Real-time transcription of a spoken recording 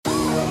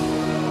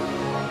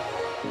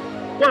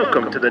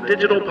Welcome to the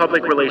Digital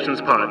Public Relations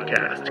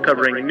Podcast,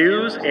 covering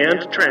news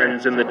and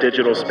trends in the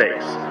digital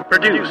space.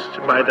 Produced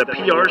by the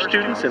PR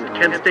students in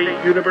Kent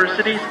State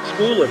University's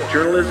School of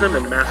Journalism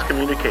and Mass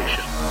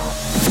Communication.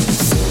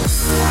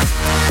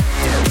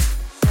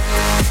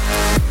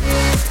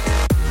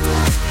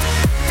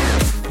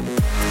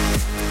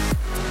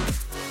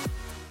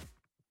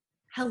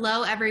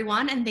 Hello,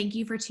 everyone, and thank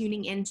you for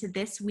tuning in to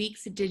this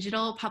week's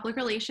Digital Public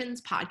Relations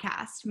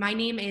Podcast. My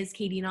name is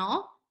Katie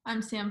Null.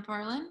 I'm Sam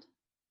Farland.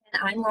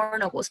 And I'm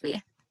Lauren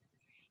Oglesby.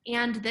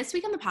 And this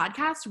week on the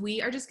podcast,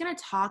 we are just going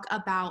to talk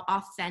about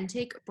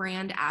authentic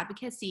brand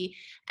advocacy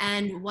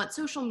and what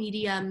social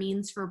media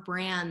means for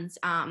brands.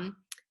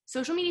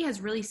 Social media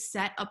has really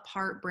set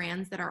apart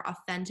brands that are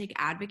authentic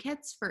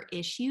advocates for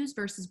issues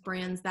versus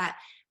brands that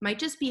might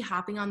just be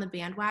hopping on the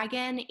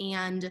bandwagon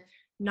and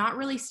not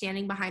really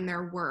standing behind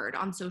their word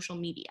on social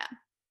media.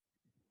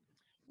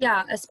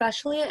 Yeah,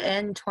 especially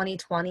in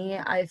 2020,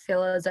 I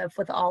feel as if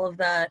with all of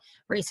the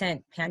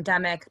recent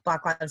pandemic,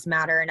 Black Lives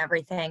Matter and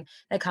everything,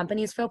 that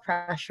companies feel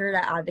pressure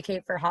to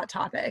advocate for hot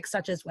topics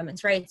such as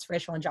women's rights,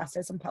 racial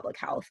injustice, and public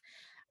health.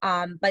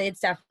 But it's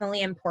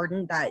definitely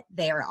important that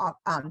they are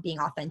being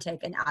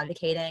authentic and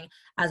advocating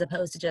as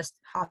opposed to just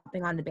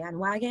hopping on the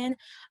bandwagon.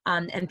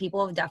 And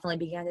people have definitely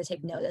began to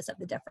take notice of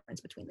the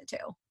difference between the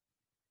two.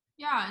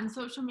 Yeah, and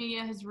social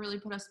media has really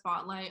put a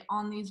spotlight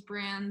on these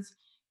brands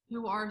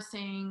who are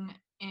saying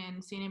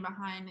and standing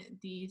behind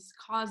these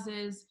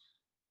causes.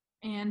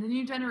 And the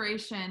new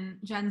generation,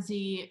 Gen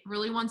Z,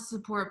 really wants to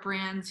support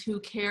brands who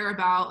care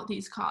about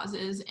these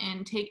causes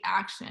and take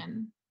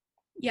action.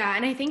 Yeah,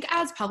 and I think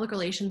as public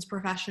relations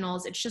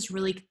professionals, it's just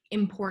really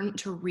important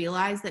to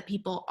realize that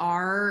people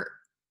are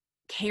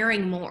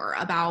caring more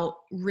about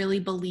really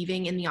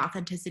believing in the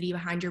authenticity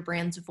behind your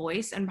brand's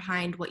voice and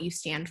behind what you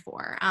stand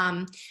for.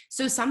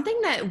 So something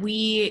that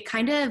we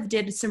kind of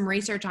did some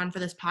research on for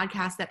this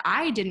podcast that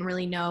I didn't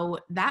really know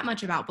that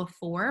much about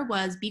before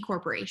was B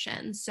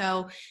corporations.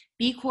 So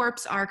B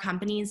Corps are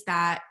companies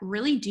that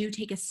really do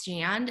take a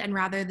stand, and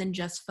rather than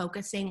just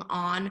focusing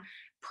on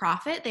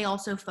profit, they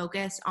also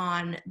focus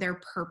on their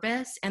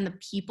purpose and the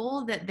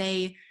people that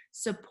they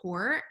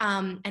support.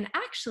 And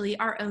actually,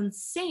 our own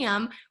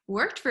Sam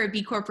worked for a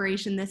B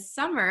corporation this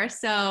summer,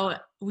 so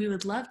we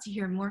would love to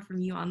hear more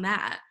from you on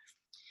that.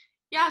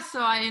 Yeah,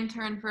 so I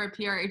interned for a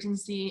PR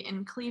agency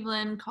in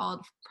Cleveland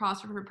called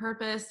Prosper for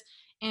Purpose,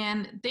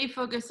 and they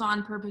focus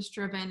on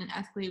purpose-driven and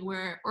ethically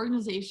aware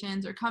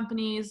organizations or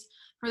companies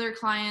for their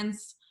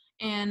clients.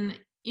 And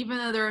even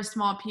though they're a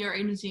small PR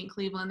agency in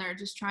Cleveland, they're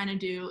just trying to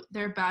do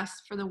their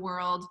best for the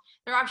world.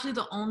 They're actually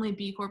the only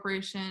B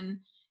corporation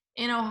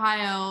in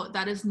Ohio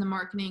that is in the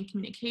marketing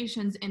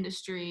communications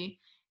industry.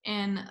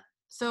 And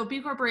so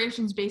B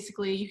corporations,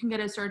 basically, you can get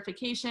a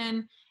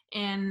certification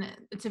and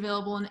it's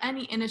available in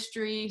any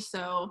industry.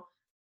 So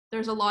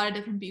there's a lot of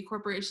different B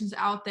corporations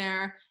out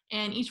there,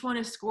 and each one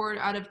is scored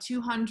out of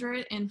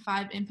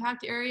 205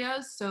 impact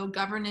areas. So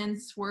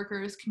governance,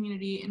 workers,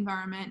 community,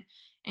 environment,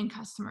 and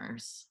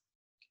customers.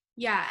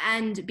 Yeah,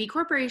 and B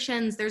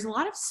corporations, there's a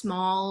lot of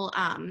small,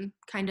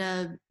 kind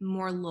of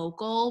more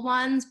local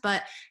ones,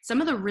 but some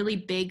of the really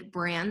big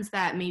brands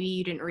that maybe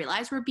you didn't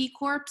realize were B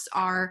Corps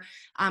are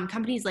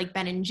companies like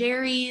Ben &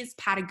 Jerry's,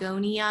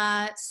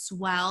 Patagonia,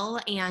 Swell,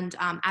 and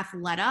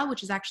Athleta,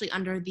 which is actually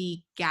under the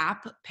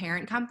Gap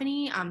parent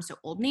company, so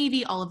Old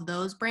Navy, all of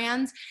those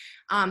brands.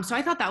 So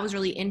I thought that was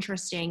really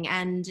interesting,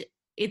 and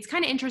it's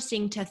kind of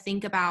interesting to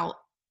think about.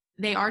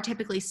 They are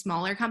typically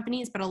smaller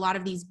companies, but a lot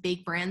of these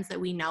big brands that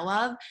we know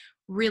of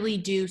really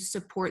do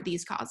support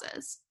these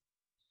causes.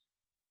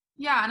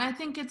 Yeah, and I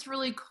think it's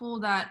really cool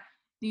that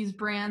these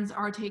brands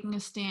are taking a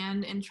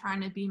stand and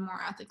trying to be more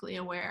ethically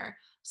aware.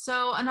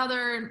 So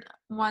another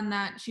one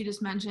that she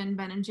just mentioned,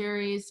 Ben &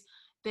 Jerry's,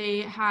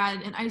 they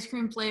had an ice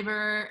cream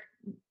flavor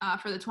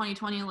for the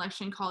 2020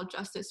 election called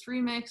Justice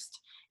Remixed,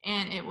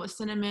 and it was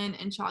cinnamon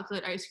and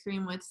chocolate ice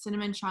cream with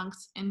cinnamon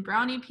chunks and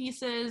brownie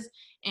pieces.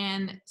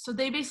 And so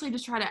they basically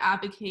just try to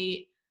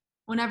advocate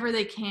whenever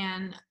they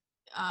can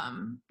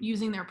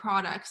using their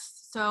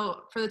products.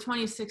 So for the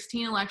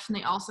 2016 election,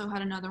 they also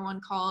had another one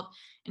called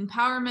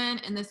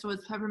Empowerment, and this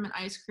was peppermint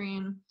ice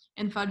cream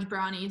and fudge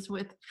brownies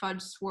with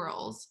fudge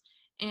swirls.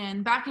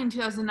 And back in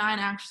 2009,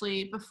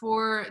 actually,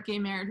 before gay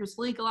marriage was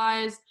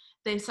legalized,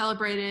 they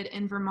celebrated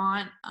in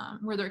Vermont,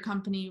 where their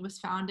company was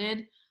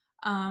founded.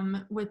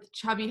 With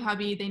Chubby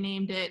Hubby, they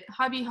named it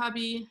Hubby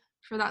Hubby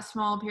for that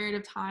small period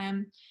of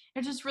time.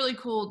 It's just really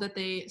cool that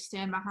they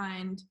stand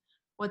behind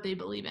what they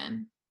believe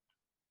in.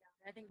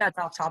 I think that's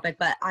off topic,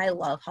 but I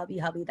love Hubby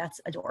Hubby. That's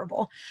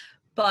adorable.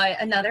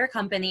 But another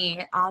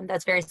company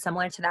that's very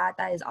similar to that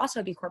is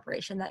also a B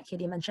corporation that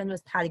Katie mentioned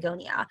was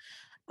Patagonia.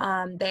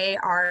 They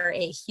are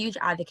a huge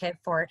advocate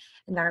for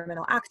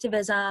environmental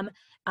activism,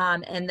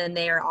 and then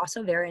they are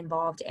also very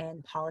involved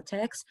in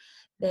politics.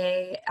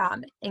 They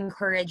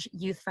encourage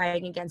youth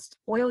fighting against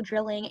oil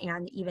drilling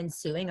and even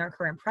suing our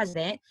current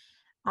president.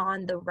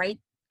 On the right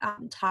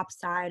top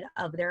side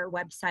of their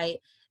website,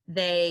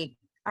 they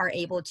are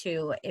able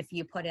to, if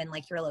you put in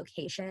like your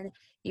location,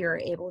 you're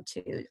able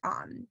to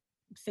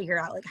figure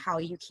out like how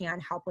you can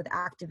help with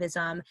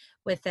activism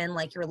within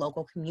like your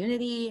local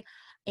community.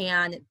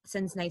 And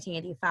since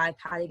 1985,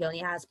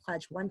 Patagonia has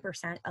pledged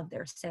 1% of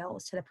their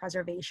sales to the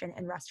preservation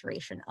and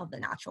restoration of the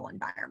natural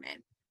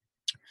environment.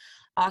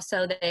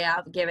 Also, they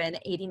have given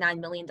 $89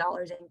 million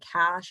in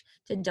cash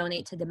to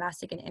donate to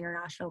domestic and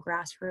international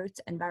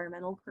grassroots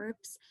environmental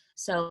groups.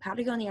 So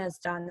Patagonia has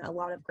done a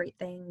lot of great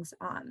things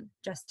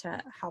just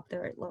to help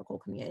their local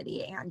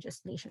community and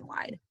just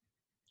nationwide.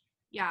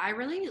 Yeah, I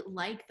really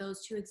like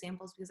those two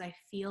examples because I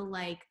feel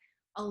like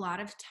a lot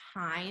of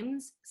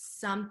times,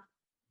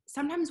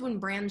 sometimes when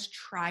brands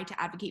try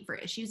to advocate for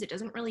issues, it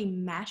doesn't really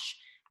mesh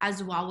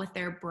as well with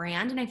their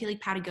brand. And I feel like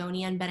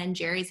Patagonia and Ben &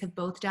 Jerry's have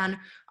both done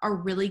a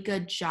really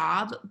good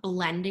job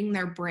blending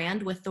their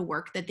brand with the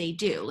work that they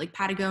do. Like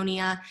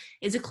Patagonia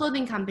is a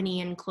clothing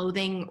company, and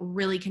clothing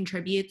really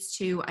contributes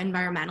to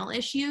environmental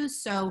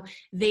issues. So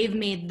they've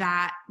made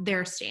that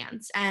their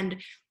stance. And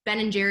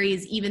Ben &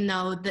 Jerry's, even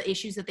though the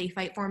issues that they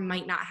fight for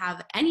might not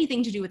have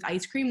anything to do with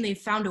ice cream, they've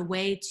found a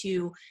way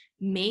to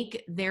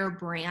make their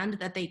brand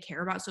that they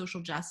care about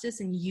social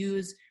justice and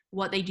use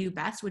what they do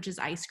best, which is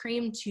ice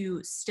cream,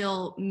 to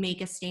still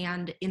make a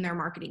stand in their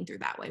marketing through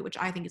that way, which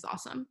I think is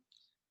awesome.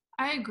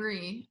 I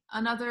agree.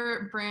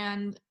 Another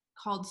brand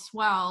called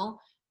Swell,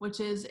 which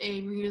is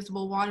a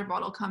reusable water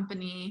bottle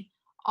company.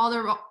 All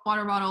their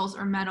water bottles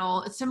are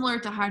metal. It's similar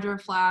to Hydro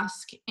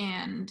Flask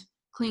and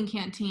Clean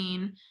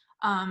Canteen.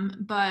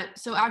 But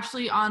so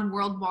actually on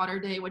World Water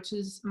Day, which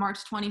is March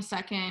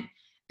 22nd,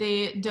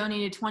 they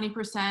donated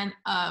 20%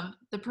 of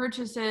the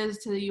purchases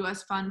to the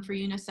U.S. Fund for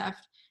UNICEF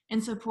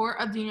in support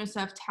of the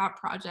UNICEF TAP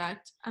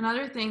project.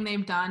 Another thing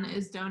they've done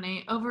is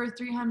donate over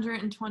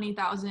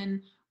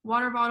 320,000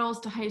 water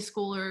bottles to high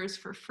schoolers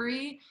for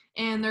free,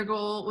 and their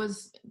goal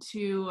was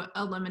to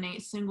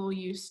eliminate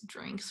single-use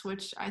drinks,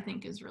 which I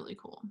think is really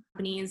cool.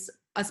 Companies,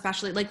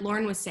 especially like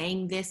Lauren was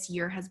saying, this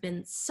year has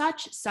been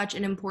such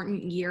an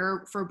important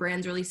year for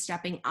brands really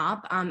stepping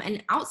up,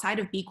 and outside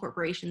of B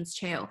corporations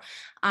too.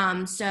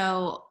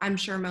 So I'm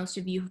sure most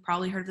of you have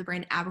probably heard of the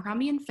brand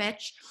Abercrombie &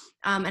 Fitch,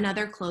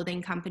 another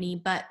clothing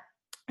company, but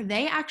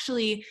they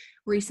actually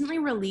recently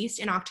released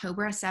in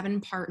October a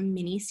 7-part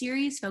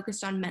mini-series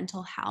focused on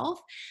mental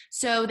health.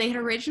 So they had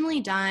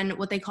originally done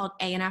what they called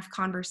A&F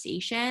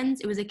Conversations.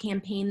 It was a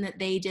campaign that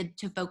they did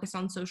to focus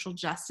on social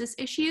justice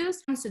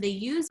issues. So they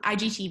used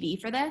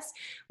IGTV for this,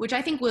 which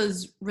I think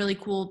was really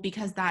cool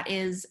because that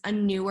is a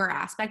newer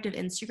aspect of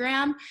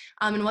Instagram.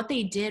 And what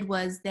they did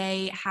was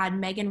they had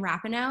Megan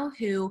Rapinoe,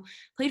 who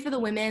played for the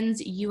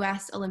women's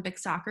U.S. Olympic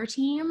soccer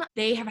team.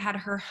 They have had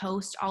her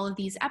host all of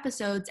these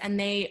episodes, and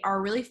they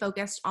are really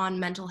focused on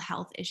mental health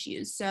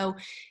issues. So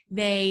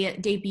they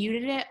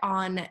debuted it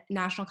on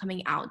National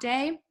Coming Out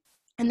Day,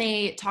 and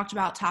they talked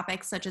about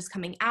topics such as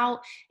coming out,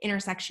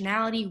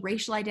 intersectionality,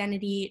 racial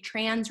identity,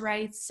 trans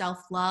rights,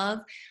 self-love.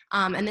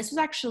 And this was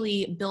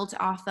actually built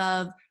off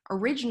of,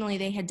 originally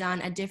they had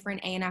done a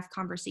different A&F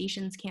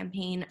Conversations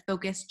campaign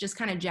focused just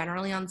kind of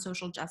generally on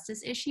social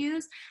justice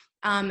issues.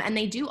 And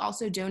they do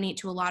also donate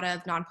to a lot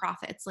of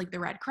nonprofits like the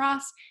Red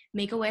Cross,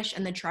 Make-A-Wish,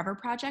 and the Trevor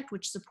Project,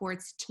 which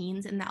supports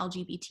teens in the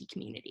LGBT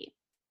community.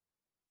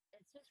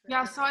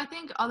 Yeah, so I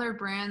think other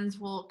brands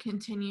will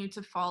continue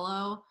to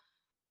follow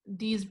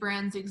these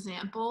brands'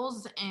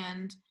 examples,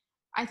 and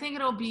I think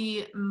it'll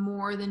be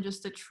more than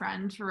just a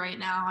trend right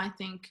now. I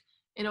think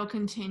it'll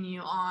continue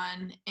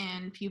on,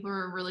 and people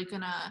are really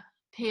gonna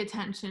pay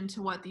attention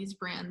to what these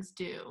brands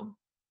do.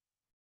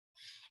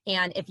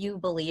 And if you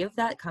believe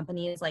that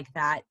companies like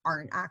that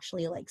aren't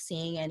actually like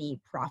seeing any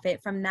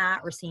profit from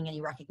that or seeing any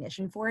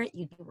recognition for it,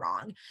 you'd be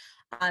wrong.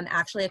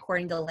 Actually,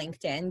 according to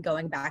LinkedIn,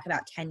 going back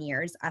about 10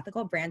 years,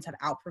 ethical brands have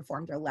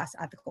outperformed their less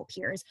ethical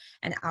peers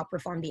and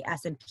outperformed the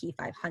S&P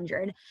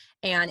 500.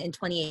 And in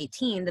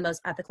 2018, the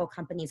most ethical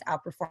companies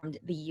outperformed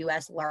the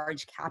US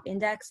large cap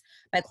index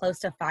by close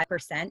to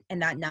 5%.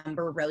 And that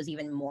number rose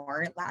even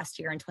more last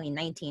year in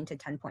 2019 to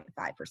 10.5%.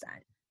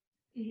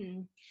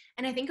 Mm-hmm.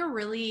 And I think a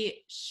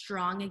really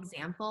strong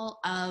example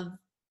of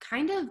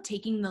kind of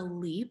taking the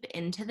leap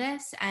into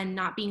this and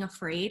not being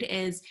afraid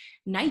is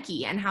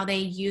Nike, and how they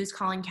use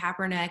Colin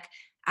Kaepernick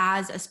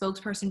as a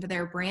spokesperson for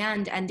their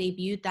brand and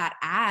debuted that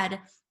ad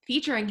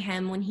featuring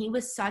him when he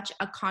was such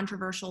a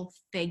controversial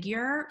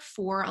figure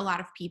for a lot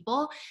of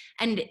people.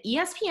 And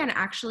ESPN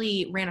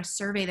actually ran a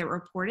survey that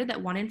reported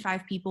that 1 in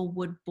 5 people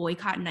would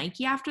boycott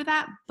Nike after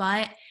that,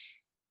 but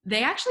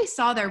they actually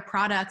saw their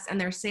products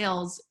and their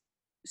sales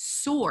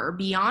soar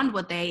beyond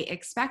what they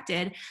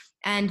expected.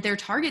 And their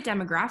target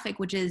demographic,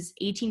 which is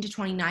 18 to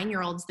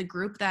 29-year-olds, the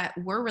group that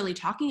we're really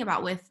talking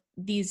about with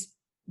these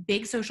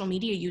big social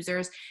media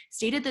users,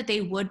 stated that they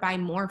would buy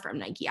more from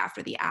Nike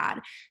after the ad.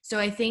 So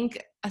I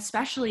think,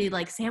 especially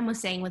like Sam was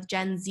saying with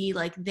Gen Z,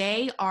 like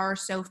they are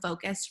so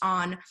focused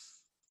on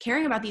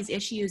caring about these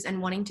issues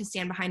and wanting to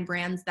stand behind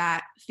brands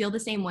that feel the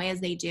same way as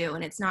they do.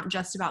 And it's not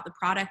just about the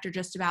product or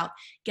just about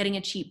getting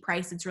a cheap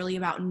price. It's really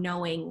about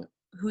knowing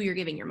who you're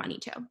giving your money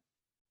to.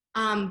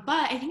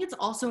 But I think it's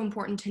also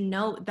important to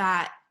note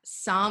that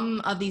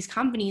some of these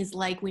companies,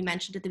 like we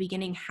mentioned at the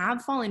beginning,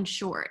 have fallen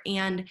short,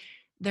 and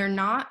they're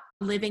not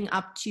living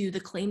up to the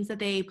claims that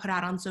they put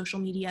out on social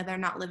media. They're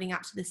not living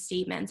up to the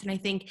statements. And I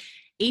think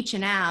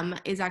H&M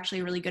is actually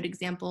a really good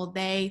example.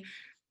 They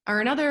are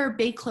another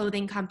big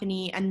clothing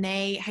company, and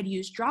they had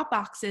used drop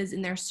boxes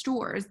in their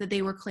stores that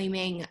they were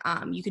claiming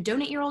you could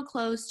donate your old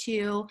clothes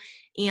to,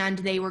 and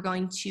they were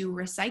going to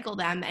recycle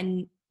them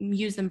and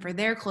use them for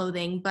their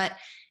clothing. But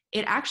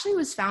it actually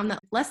was found that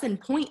less than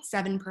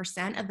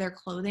 0.7% of their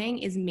clothing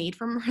is made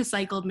from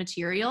recycled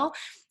material.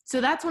 So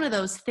that's one of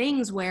those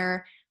things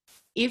where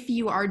if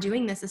you are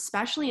doing this,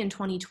 especially in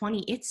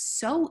 2020, it's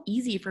so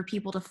easy for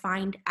people to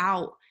find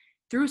out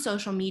through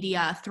social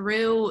media,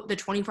 through the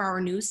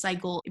 24-hour news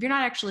cycle. If you're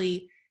not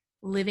actually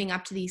living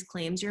up to these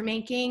claims you're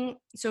making,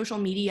 social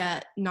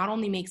media not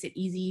only makes it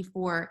easy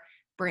for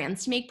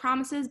brands to make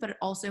promises, but it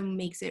also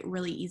makes it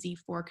really easy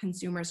for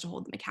consumers to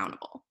hold them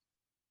accountable.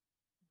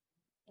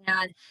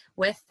 And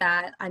with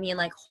that, I mean,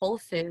 like Whole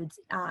Foods,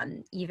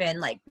 even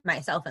like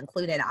myself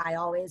included, I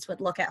always would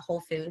look at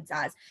Whole Foods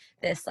as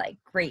this like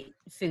great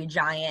food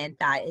giant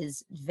that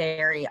is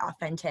very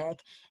authentic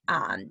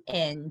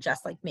in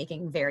just like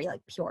making very like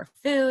pure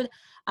food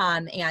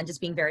and just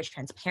being very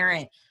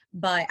transparent.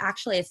 But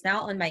actually it's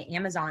now on my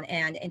Amazon,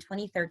 and in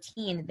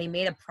 2013 they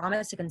made a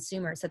promise to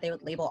consumers that they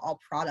would label all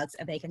products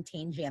if they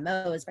contain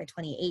GMOs by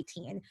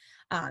 2018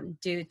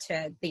 due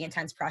to the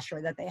intense pressure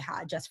that they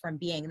had just from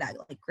being that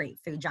like great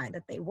food giant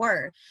that they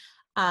were.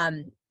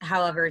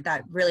 However,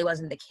 that really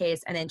wasn't the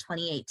case, and in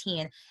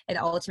 2018 it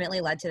ultimately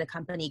led to the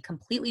company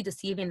completely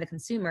deceiving the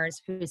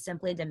consumers who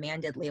simply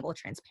demanded label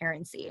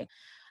transparency.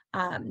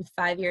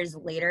 5 years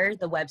later,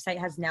 the website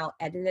has now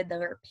edited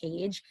their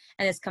page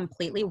and has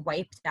completely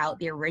wiped out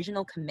the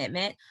original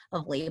commitment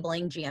of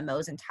labeling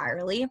GMOs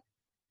entirely.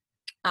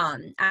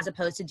 As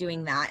opposed to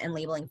doing that and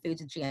labeling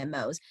foods with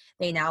GMOs,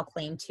 they now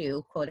claim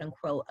to, quote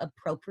unquote,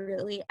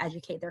 appropriately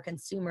educate their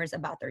consumers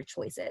about their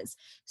choices.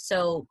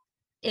 So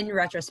in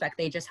retrospect,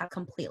 they just have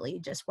completely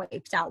just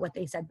wiped out what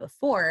they said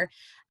before.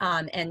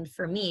 And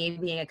for me,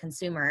 being a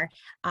consumer,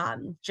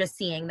 just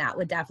seeing that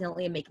would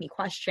definitely make me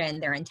question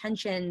their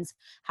intentions,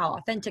 how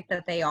authentic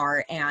that they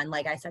are. And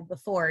like I said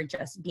before,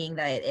 just being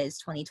that it is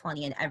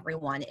 2020 and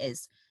everyone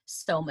is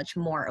so much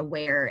more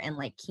aware and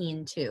like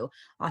keen to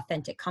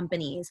authentic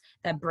companies,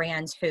 that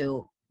brands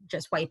who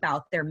just wipe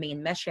out their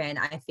main mission,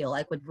 I feel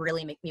like would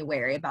really make me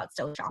wary about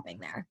still shopping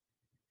there.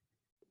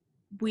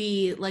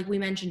 We, like we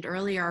mentioned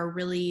earlier, are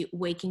really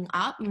waking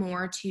up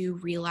more to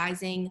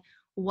realizing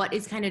what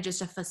is kind of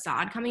just a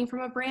facade coming from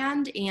a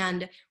brand.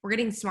 And we're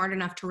getting smart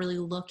enough to really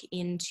look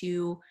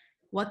into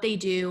what they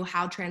do,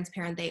 how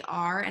transparent they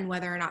are, and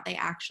whether or not they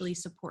actually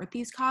support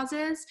these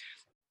causes.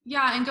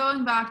 Yeah, and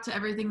going back to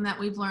everything that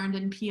we've learned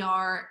in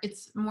PR,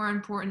 it's more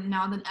important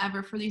now than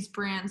ever for these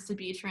brands to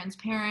be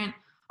transparent,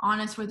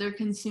 honest with their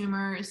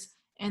consumers,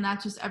 and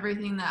that's just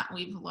everything that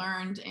we've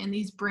learned. And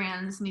these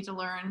brands need to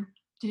learn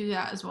to do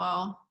that as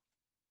well.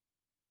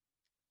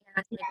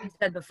 Like we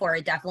said before,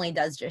 it definitely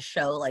does just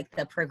show like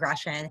the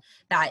progression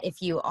that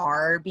if you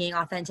are being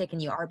authentic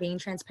and you are being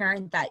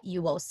transparent, that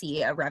you will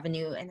see a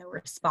revenue and a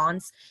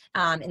response,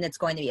 and it's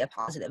going to be a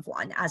positive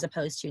one, as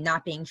opposed to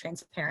not being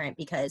transparent,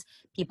 because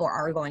people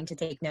are going to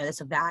take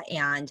notice of that,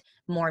 and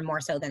more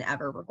so than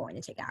ever, we're going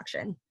to take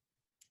action.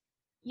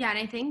 Yeah, and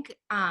I think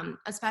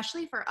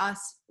especially for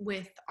us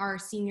with our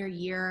senior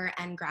year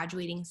and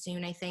graduating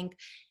soon, I think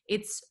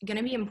it's going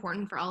to be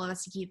important for all of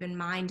us to keep in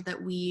mind that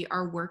we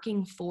are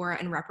working for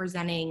and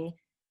representing,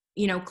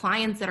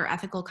 clients that are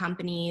ethical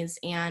companies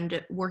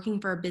and working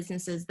for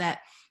businesses that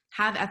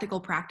have ethical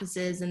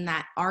practices and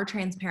that are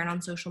transparent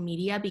on social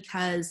media,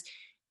 because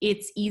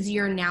it's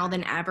easier now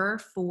than ever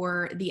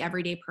for the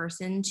everyday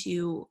person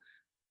to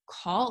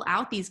call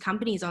out these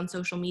companies on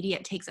social media.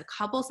 It takes a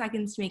couple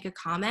seconds to make a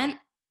comment.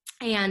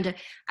 And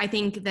I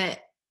think that,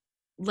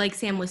 like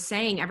Sam was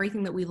saying,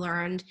 everything that we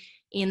learned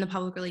in the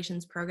public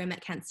relations program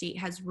at Kent State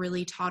has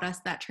really taught us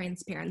that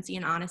transparency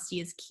and honesty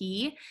is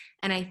key.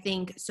 And I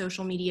think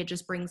social media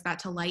just brings that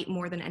to light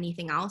more than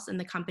anything else. And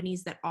the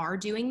companies that are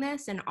doing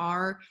this and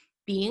are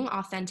being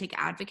authentic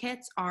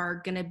advocates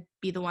are going to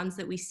be the ones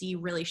that we see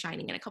really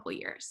shining in a couple of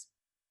years.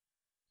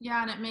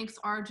 Yeah, and it makes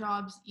our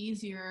jobs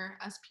easier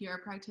as PR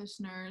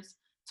practitioners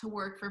to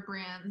work for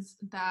brands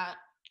that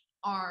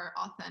are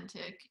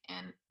authentic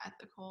and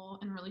ethical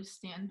and really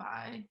stand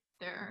by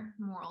their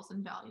morals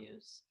and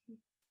values.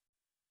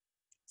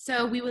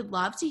 So we would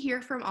love to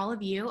hear from all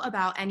of you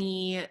about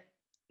any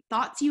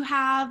thoughts you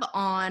have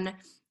on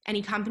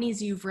any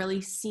companies you've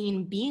really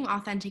seen being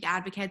authentic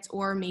advocates,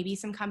 or maybe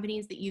some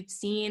companies that you've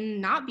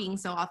seen not being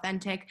so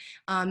authentic,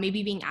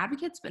 maybe being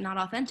advocates but not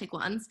authentic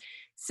ones.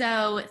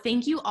 So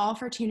thank you all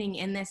for tuning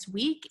in this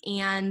week,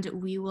 and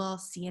we will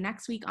see you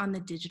next week on the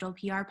Digital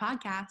PR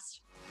Podcast.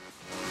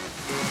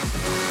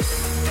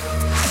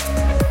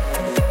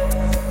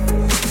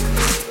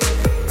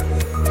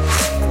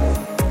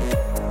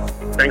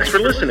 Thanks for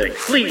listening.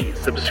 Please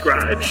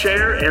subscribe,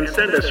 share, and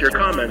send us your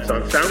comments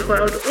on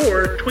SoundCloud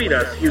or tweet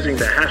us using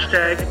the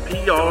hashtag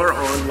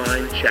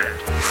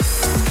PROnlineChat.